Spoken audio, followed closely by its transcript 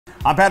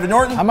I'm Patrick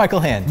Norton. I'm Michael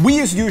Hand. We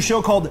used to do a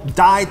show called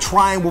Die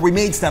Trying where we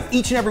made stuff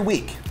each and every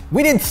week.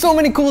 We did so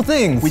many cool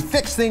things. We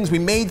fixed things, we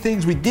made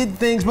things, we did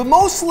things, but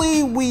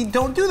mostly we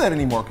don't do that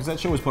anymore because that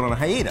show was put on a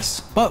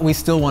hiatus. But we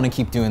still want to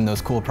keep doing those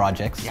cool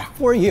projects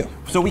for you.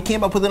 So we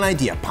came up with an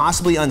idea,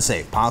 Possibly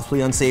Unsafe,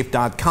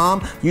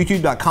 possiblyunsafe.com,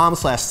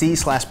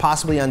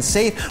 youtube.com/c/possibly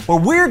unsafe, where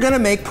we're gonna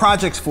make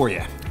projects for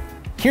you.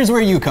 Here's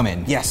where you come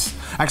in. Yes,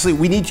 actually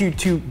we need you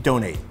to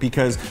donate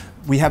because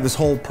we have this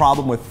whole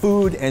problem with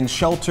food and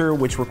shelter,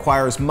 which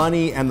requires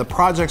money, and the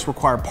projects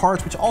require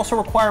parts, which also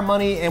require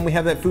money, and we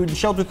have that food and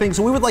shelter thing.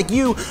 So we would like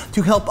you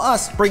to help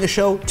us bring a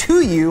show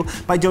to you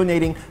by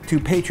donating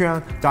to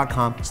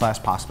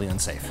patreon.com/possibly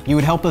unsafe. You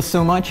would help us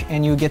so much,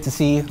 and you would get to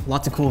see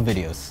lots of cool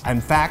videos. In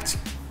fact,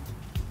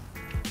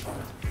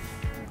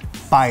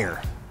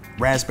 fire,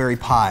 raspberry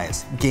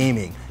Pis,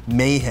 gaming,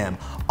 mayhem,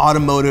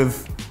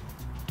 automotive,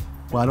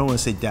 well, I don't want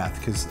to say death,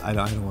 because I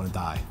don't want to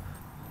die.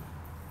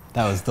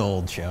 That was the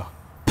old show.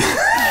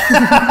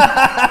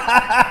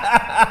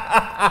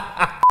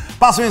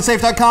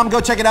 PossiblyUnsafe.com, go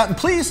check it out, and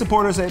please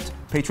support us at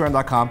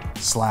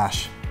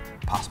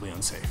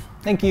patreon.com/possiblyunsafe.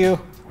 Thank you.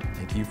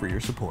 Thank you for your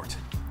support.